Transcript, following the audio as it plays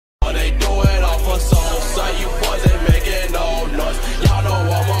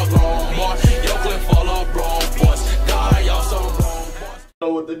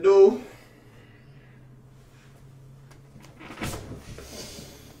what to do.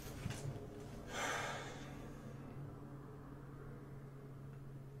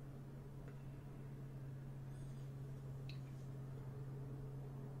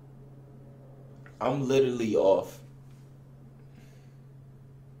 I'm literally off.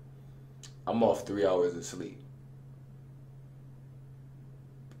 I'm off 3 hours of sleep.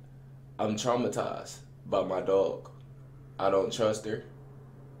 I'm traumatized by my dog. I don't trust her.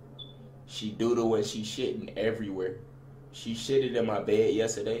 She doodle and she shitting everywhere. She shitted in my bed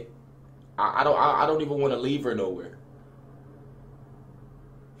yesterday. I don't even want to leave her nowhere.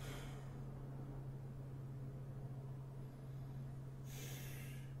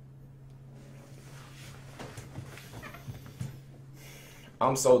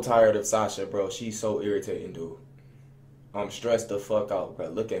 I'm so tired of Sasha, bro. She's so irritating, dude. I'm stressed the fuck out, bro.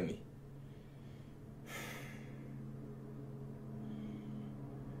 Look at me.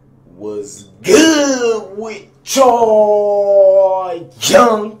 Was good with your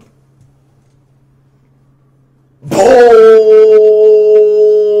young boys.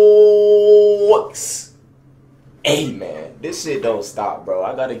 Hey, man. This shit don't stop, bro.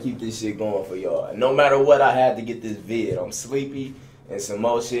 I gotta keep this shit going for y'all. No matter what, I had to get this vid. I'm sleepy and some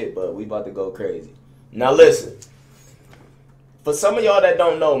more shit, but we about to go crazy. Now listen, for some of y'all that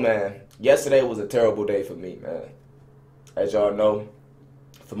don't know, man, yesterday was a terrible day for me, man. As y'all know,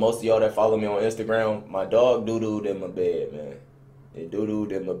 for most of y'all that follow me on Instagram, my dog doo-dooed in my bed, man. It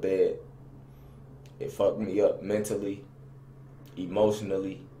doo-dooed in my bed. It fucked me up mentally,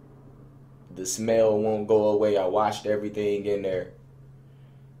 emotionally. The smell won't go away. I washed everything in there.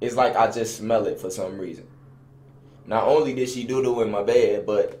 It's like I just smell it for some reason. Not only did she doo-doo in my bed,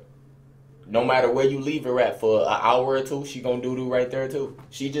 but no matter where you leave her at for an hour or two, she gonna doo-doo right there too.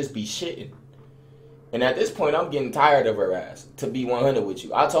 She just be shitting. And at this point, I'm getting tired of her ass, to be 100 with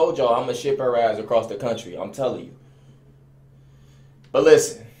you. I told y'all I'm gonna ship her ass across the country. I'm telling you. But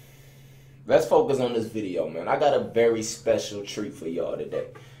listen, let's focus on this video, man. I got a very special treat for y'all today.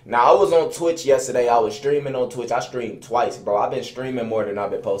 Now, I was on Twitch yesterday. I was streaming on Twitch. I streamed twice, bro. I've been streaming more than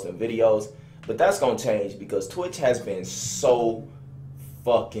I've been posting videos. But that's going to change because Twitch has been so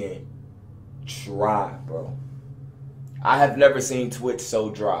fucking dry, bro. I have never seen Twitch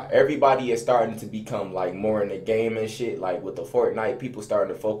so dry. Everybody is starting to become like more in the game and shit. Like with the FORTNITE, people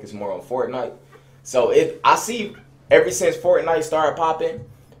starting to focus more on FORTNITE. So I see ever since FORTNITE started popping,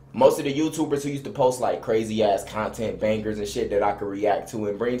 most of the YouTubers who used to post like crazy ass content, bangers and shit that I could react to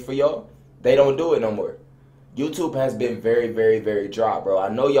and bring for y'all, they don't do it no more. YouTube has been very, very, very dry, bro. I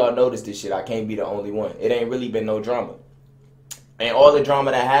know y'all noticed this shit. I can't be the only one. It ain't really been no drama. And all the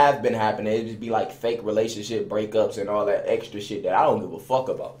drama that has been happening, it just be like fake relationship breakups and all that extra shit that I don't give a fuck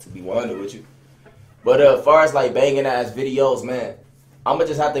about, to be 100 with you. But as far as like banging ass videos, man, I'ma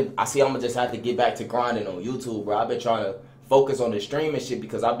just have to get back to grinding on YouTube, bro. I've been trying to focus on the streaming shit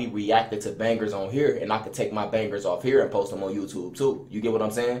because I be reacting to bangers on here and I could take my bangers off here and post them on YouTube too. You get what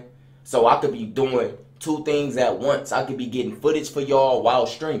I'm saying? So I could be doing two things at once. I could be getting footage for y'all while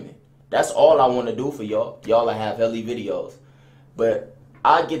streaming. That's all I want to do for y'all. Y'all will have helly videos. But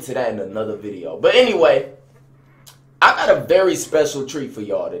I'll get to that in another video. But anyway, I got a very special treat for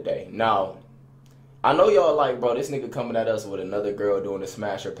y'all today. Now, I know y'all like, bro, this nigga coming at us with another girl doing a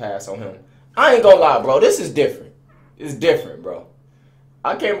smash or pass on him. I ain't gonna lie, bro. This is different. It's different, bro.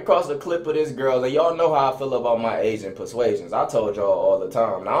 I came across a clip of this girl, and y'all know how I feel about my Asian persuasions. I told y'all all the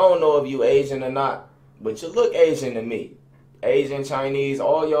time. Now, I don't know if you Asian or not, but you look Asian to me. Asian, Chinese,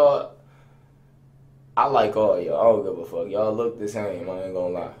 all y'all. I like all y'all. I don't give a fuck. Y'all look the same, I ain't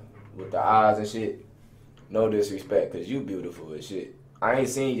gonna lie. With the eyes and shit. No disrespect, because you beautiful as shit. I ain't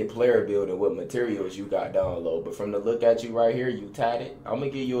seen your player build and what materials you got down low, but from the look at you right here, you tatted. I'm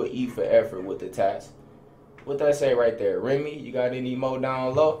gonna give you an E for effort with the tats. What that say right there? Remy, you got any more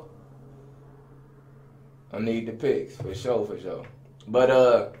down low? I need the pics, for sure, for sure.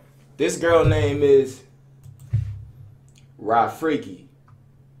 But, this girl name is Rafriki.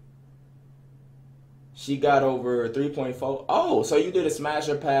 She got over 3.4. Oh, so you did a smash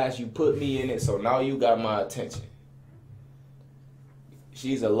or pass, you put me in it, so now you got my attention.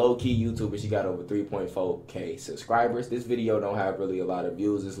 She's a low-key YouTuber. She got over 3.4K subscribers. This video don't have really a lot of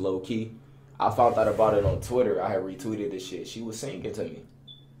views. It's low-key. I found out about it on Twitter. I had retweeted this shit. She was singing to me.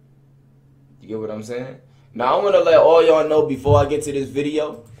 You get what I'm saying? Now, I want to let all y'all know before I get to this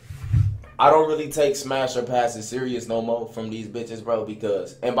video, I don't really take smash or passes serious no more from these bitches, bro,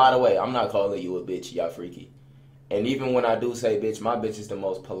 because, and by the way, I'm not calling you a bitch, y'all freaky. And even when I do say bitch, my bitch is the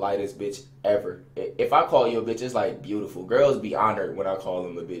most politest bitch ever. If I call you a bitch, it's like beautiful. Girls be honored when I call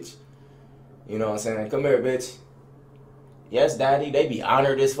them a bitch. You know what I'm saying? Come here, bitch. Yes, daddy. They be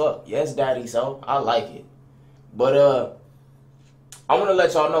honored as fuck. Yes, daddy. So I like it. But I want to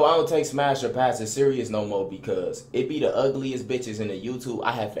let y'all know I don't take smash or pass it serious no more because it be the ugliest bitches in the YouTube.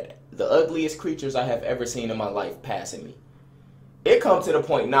 I have the ugliest creatures I have ever seen in my life passing me. It come to the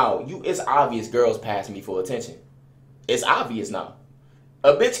point now. It's obvious girls pass me for attention. It's obvious now.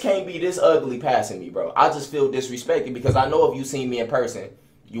 A bitch can't be this ugly passing me, bro. I just feel disrespected because I know if you seen me in person,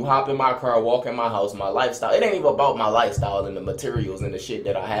 you hop in my car, walk in my house, my lifestyle. It ain't even about my lifestyle and the materials and the shit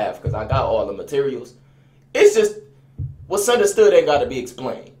that I have because I got all the materials. It's just what's understood ain't got to be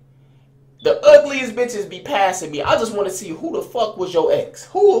explained. The ugliest bitches be passing me. I just want to see who the fuck was your ex.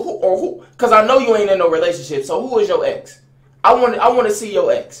 Who? Because I know you ain't in no relationship, so who is your ex? I want to see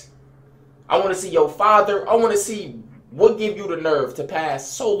your ex. I want to see your father. I want to see what give you the nerve to pass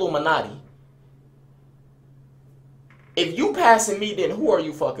SoLLUMINATI. If you passing me, then who are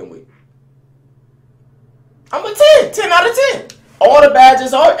you fucking with? I'm a 10. 10 out of 10. All the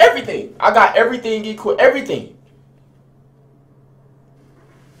badges are everything. I got everything equal, everything.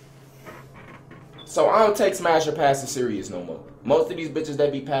 So I don't take smash or pass it serious no more. Most of these bitches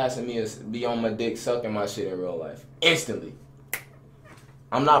that be passing me is be on my dick sucking my shit in real life. Instantly.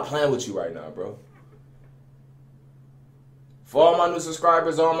 I'm not playing with you right now, bro. For all my new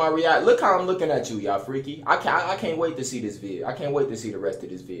subscribers, all my react, look how I'm looking at you, y'all freaky. I can't wait to see this vid. I can't wait to see the rest of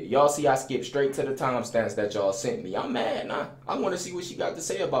this vid. Y'all see I skipped straight to the timestamps that y'all sent me. I'm mad, nah. I want to see what she got to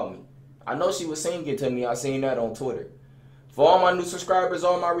say about me. I know she was singing to me. I seen that on Twitter. For all my new subscribers,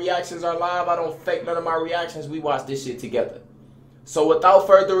 all my reactions are live. I don't fake none of my reactions. We watch this shit together. So without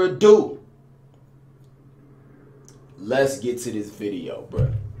further ado, let's get to this video,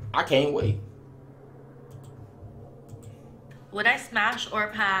 bruh. I can't wait. Would I smash or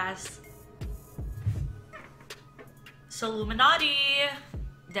pass SoLLUMINATI?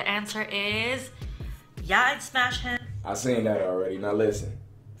 The answer is, yeah, I'd smash him. I seen that already. Now listen.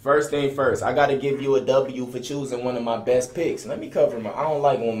 First thing first, I gotta give you a W for choosing one of my best picks. Let me cover my, I don't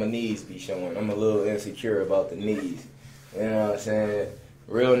like when my knees be showing. I'm a little insecure about the knees. You know what I'm saying?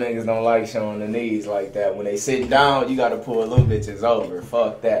 Real niggas don't like showing the knees like that. When they sitting down, you gotta pull little bitches over.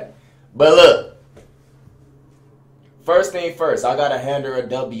 Fuck that. But look. First thing first, I gotta hand her a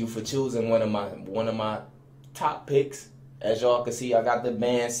W for choosing one of my top picks. As y'all can see, I got the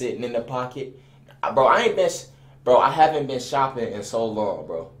band sitting in the pocket. Bro, I haven't been shopping in so long,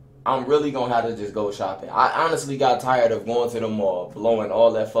 bro. I'm really gonna have to just go shopping. I honestly got tired of going to the mall, blowing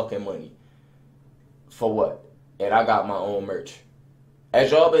all that fucking money. For what? And I got my own merch. As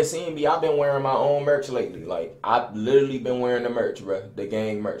y'all been seeing me, I've been wearing my own merch lately. Like, I've literally been wearing the merch, bro. The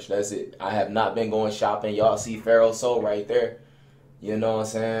gang merch. That's it. I have not been going shopping. Y'all see FORTNITE right there. You know what I'm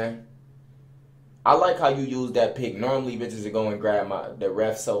saying? I like how you use that pick. Normally, bitches are going to grab the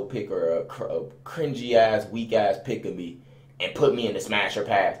RealKingSo pick or a cringy-ass, weak-ass pick of me and put me in the smash or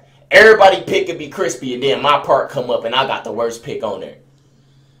pass. Everybody pick could be crispy, and then my part come up, and I got the worst pick on there.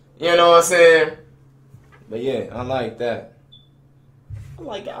 You know what I'm saying? But, yeah, I like that.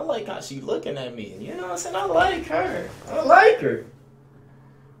 I like how she looking at me. You know what I'm saying? I like her. I like her.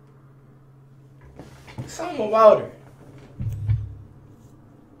 Something about her.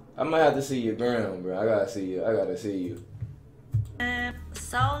 I might have to see your gram, bro. I gotta see you. I gotta see you.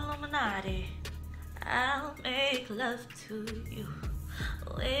 SoLLUMINATI, I'll make love to you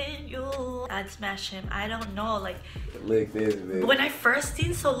when I'd smash him. I don't know, like, lick this, bitch. When I first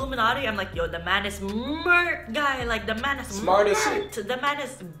seen SoLLUMINATI, I'm like, yo, the man is murk, guy. Like, the man is smart as shit. The man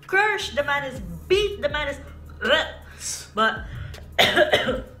is gersh. The man is beat. The man is. But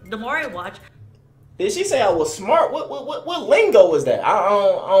the more I watch. Did she say I was smart? What lingo was that? I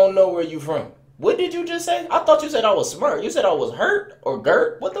don't know where you from. What did you just say? I thought you said I was smart. You said I was hurt or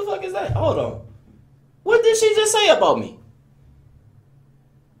girt. What the fuck is that? Hold on. What did she just say about me?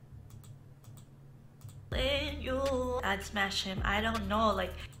 I'd smash him. I don't know,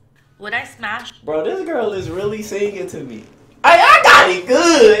 like, would I smash? Bro, this girl is really singing to me. I got it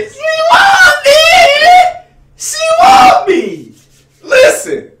good. She want me. She want me.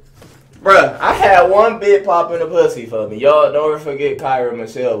 Listen, bro, I had one bit popping the pussy for me. Y'all don't ever forget Kyra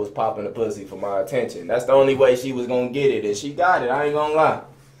Michelle was popping the pussy for my attention. That's the only way she was gonna get it, and she got it. I ain't gonna lie.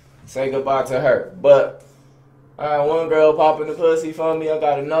 Say goodbye to her, but. One girl popping the pussy for me. I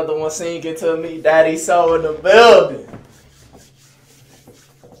got another one singing to me. Daddy So in the building.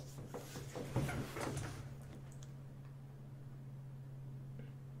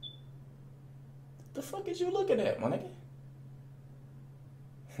 The fuck is you looking at, my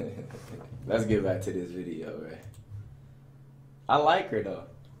nigga? Let's get back to this video, right? I like her though.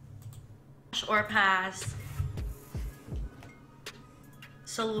 Or pass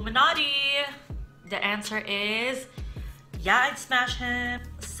SoLLUMINATI. The answer is, Yeah, I'd smash him.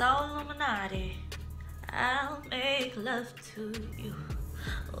 SoLLUMINATI. I'll make love to you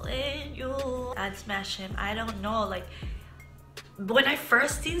when you. I'd smash him. I don't know, like when I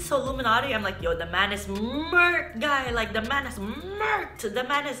first seen SoLLUMINATI, I'm like, yo, the man is murked, guy. Like the man is murked. The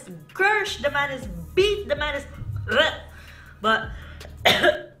man is gersh. The man is beat. The man is. But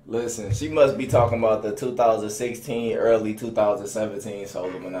listen, she must be talking about the 2016, early 2017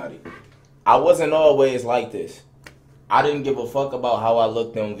 SoLLUMINATI. I wasn't always like this. I didn't give a fuck about how I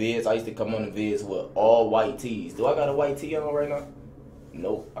looked on vids. I used to come on the vids with all white tees. Do I got a white tee on right now?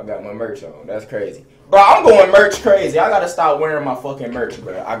 Nope, I got my merch on. That's crazy. Bro, I'm going merch crazy. I gotta stop wearing my fucking merch,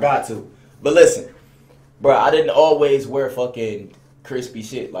 bro. I got to. But listen, bro, I didn't always wear fucking crispy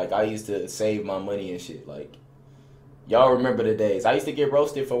shit. Like, I used to save my money and shit. Like, y'all remember the days. I used to get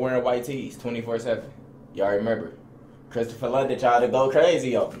roasted for wearing white tees 24/7. Y'all remember? Christopher London tried to go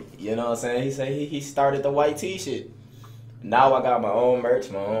crazy on me. You know what I'm saying? He said he started the white tee shit. Now I got my own merch,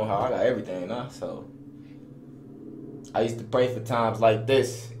 my own house. I got everything now, so I used to pray for times like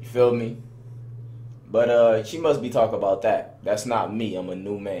this. You feel me? But she must be talking about that. That's not me. I'm a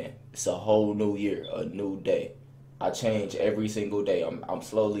new man. It's a whole new year, a new day. I change every single day. I'm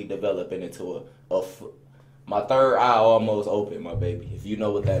slowly developing into my third eye almost open, my baby. If you know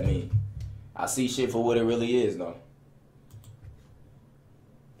what that means. I see shit for what it really is, though.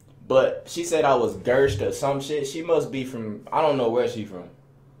 But she said I was gershed or some shit. She must be from, I don't know where she from.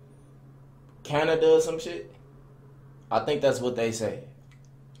 Canada or some shit? I think that's what they say.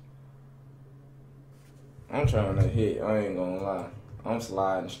 I'm trying to hit, I ain't gonna lie. I'm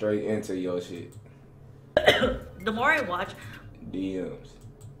sliding straight into your shit. The more I watch DMs.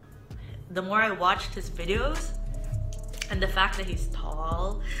 The more I watched his videos, and the fact that he's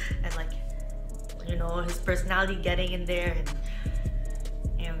tall, and like, you know, his personality getting in there, and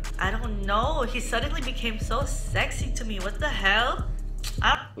I don't know, he suddenly became so sexy to me. What the hell?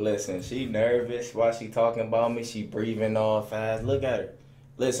 Listen, she nervous while she talking about me. She breathing all fast. Look at her.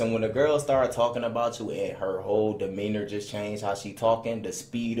 Listen, when a girl start talking about you and her whole demeanor just changed, how she talking, the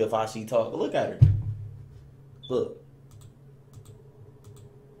speed of how she talk. Look at her. Look.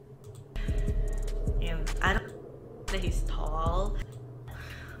 And I don't know that he's tall,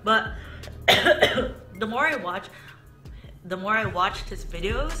 but the more I watched his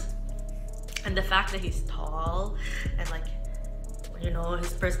videos, and the fact that he's tall, and like, you know,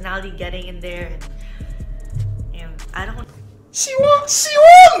 his personality getting in there, and I don't. She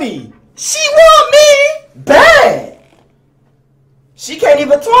want me. She want me bad. She can't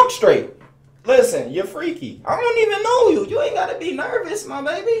even talk straight. Listen, you're freaky. I don't even know you. You ain't gotta be nervous, my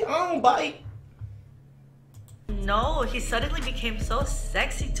baby. I don't bite. No, he suddenly became so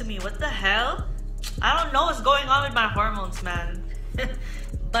sexy to me. What the hell? I don't know what's going on with my hormones, man.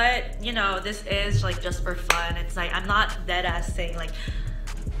 But, you know, this is like just for fun. It's like, I'm not dead ass saying like,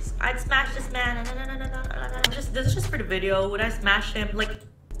 I'd smash this man. No. This is just for the video. Would I smash him? Like,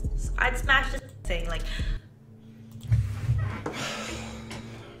 I'd smash this thing. Like,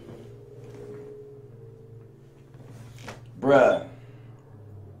 bruh.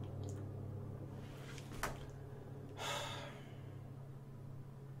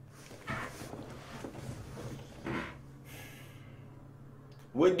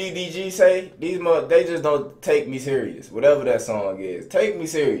 What DDG say? They just don't take me serious. Whatever that song is. Take me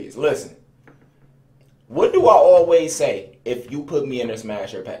serious. Listen. What do I always say if you put me in a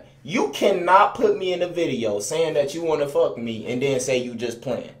smasher pack? You cannot put me in a video saying that you want to fuck me and then say you just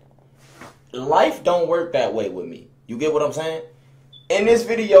playing. Life don't work that way with me. You get what I'm saying? In this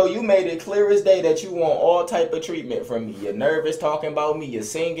video, you made it clear as day that you want all type of treatment from me. You're nervous talking about me. You're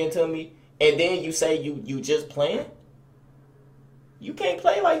singing to me. And then you say you just playing? You can't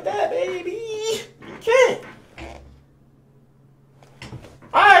play like that, baby. You can't.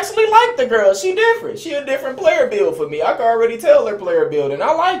 I actually like the girl. She different. She a different player build for me. I can already tell her player build, and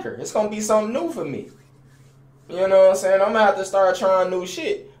I like her. It's going to be something new for me. You know what I'm saying? I'm going to have to start trying new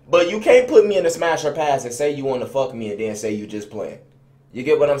shit. But you can't put me in a smash or pass and say you want to fuck me and then say you just playing. You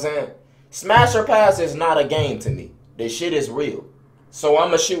get what I'm saying? Smash or pass is not a game to me. This shit is real. So I'm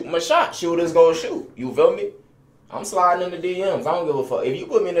going to shoot my shot. Shooter's going to shoot. You feel me? I'm sliding in the DMs. I don't give a fuck. If you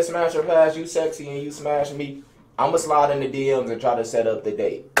put me in a smash or pass, you sexy and you smash me, I'm going to slide in the DMs and try to set up the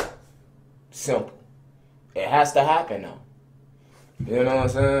date. Simple. It has to happen now. You know what I'm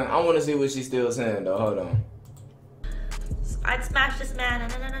saying? I want to see what she's still saying, though. Hold on. I'd smash this man.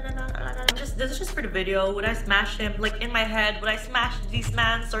 No. This is just for the video. Would I smash him? Like, in my head, would I smash these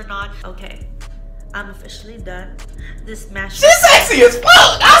mans or not? Okay. I'm officially done. This smash. She's sexy as fuck!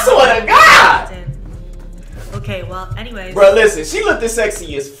 I swear to God! Okay, well, anyways. Bro, listen, she looked as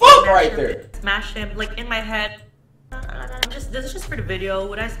sexy as fuck right there. Smash him, like, in my head. this is just for the video.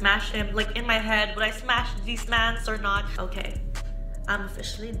 Would I smash him? Like in my head, would I smash these mans or not? Okay, I'm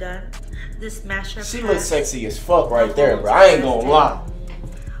officially done. This smasher. She looks sexy as fuck right there, bro. I ain't gonna lie.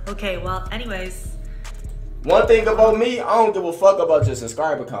 Okay, well, anyways. One thing about me, I don't give a fuck about your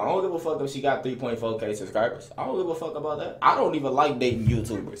subscriber count. I don't give a fuck if she got 3.4K subscribers. I don't give a fuck about that. I don't even like dating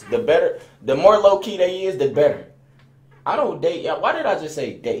YouTubers. The more low-key they is, the better. I don't date. Yeah, why did I just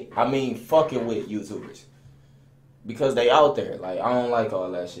say date? I mean fucking with YouTubers. Because they out there. Like, I don't like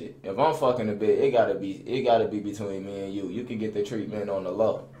all that shit. If I'm fucking a bit, it gotta be between me and you. You can get the treatment on the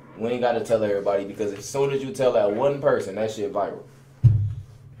low. We ain't gotta tell everybody, because as soon as you tell that one person, that shit viral.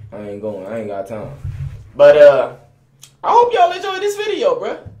 I ain't got time. But I hope y'all enjoyed this video,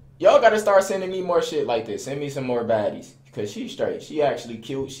 bruh. Y'all gotta start sending me more shit like this. Send me some more baddies. Cause she's straight. She actually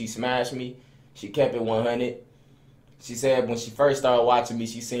cute. She smashed me. She kept it 100. She said when she first started watching me,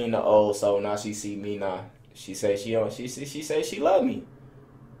 she seen the old soul. Now she see me now. She say she say she love me.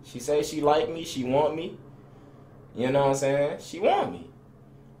 She say she like me. She want me. You know what I'm saying? She want me.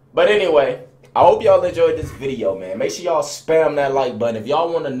 But anyway, I hope y'all enjoyed this video, man. Make sure y'all spam that like button. If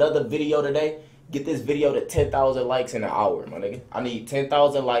y'all want another video today, get this video to 10,000 likes in an hour, my nigga. I need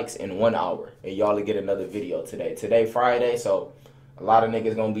 10,000 likes in 1 hour. And y'all to get another video today. Today, Friday, so a lot of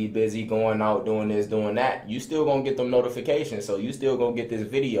niggas gonna be busy going out, doing this, doing that. You still gonna get them notifications, so you still gonna get this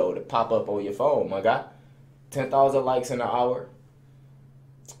video to pop up on your phone, my guy. 10,000 likes in an hour.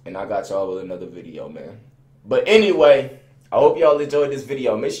 And I got y'all with another video, man. But anyway, I hope y'all enjoyed this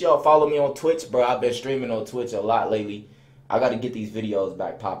video. Make sure y'all follow me on Twitch, bro. I've been streaming on Twitch a lot lately. I got to get these videos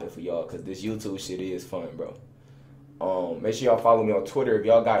back popping for y'all, because this YouTube shit is fun, bro. Make sure y'all follow me on Twitter. If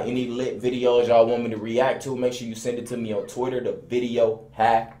y'all got any lit videos y'all want me to react to, make sure you send it to me on Twitter. The video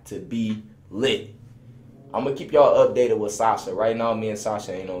had to be lit. I'm going to keep y'all updated with Sasha. Right now, me and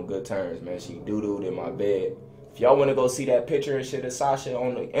Sasha ain't on good terms, man. She doo-dooed in my bed. If y'all want to go see that picture and shit of Sasha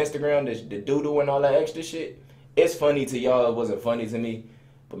on the Instagram, the doo-doo and all that extra shit, it's funny to y'all. It wasn't funny to me.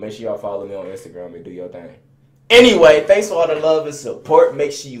 But make sure y'all follow me on Instagram and do your thing. Anyway, thanks for all the love and support.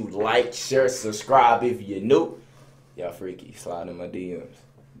 Make sure you like, share, subscribe if you're new. Y'all freaky. Slide in my DMs.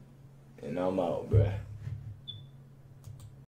 And I'm out, bruh.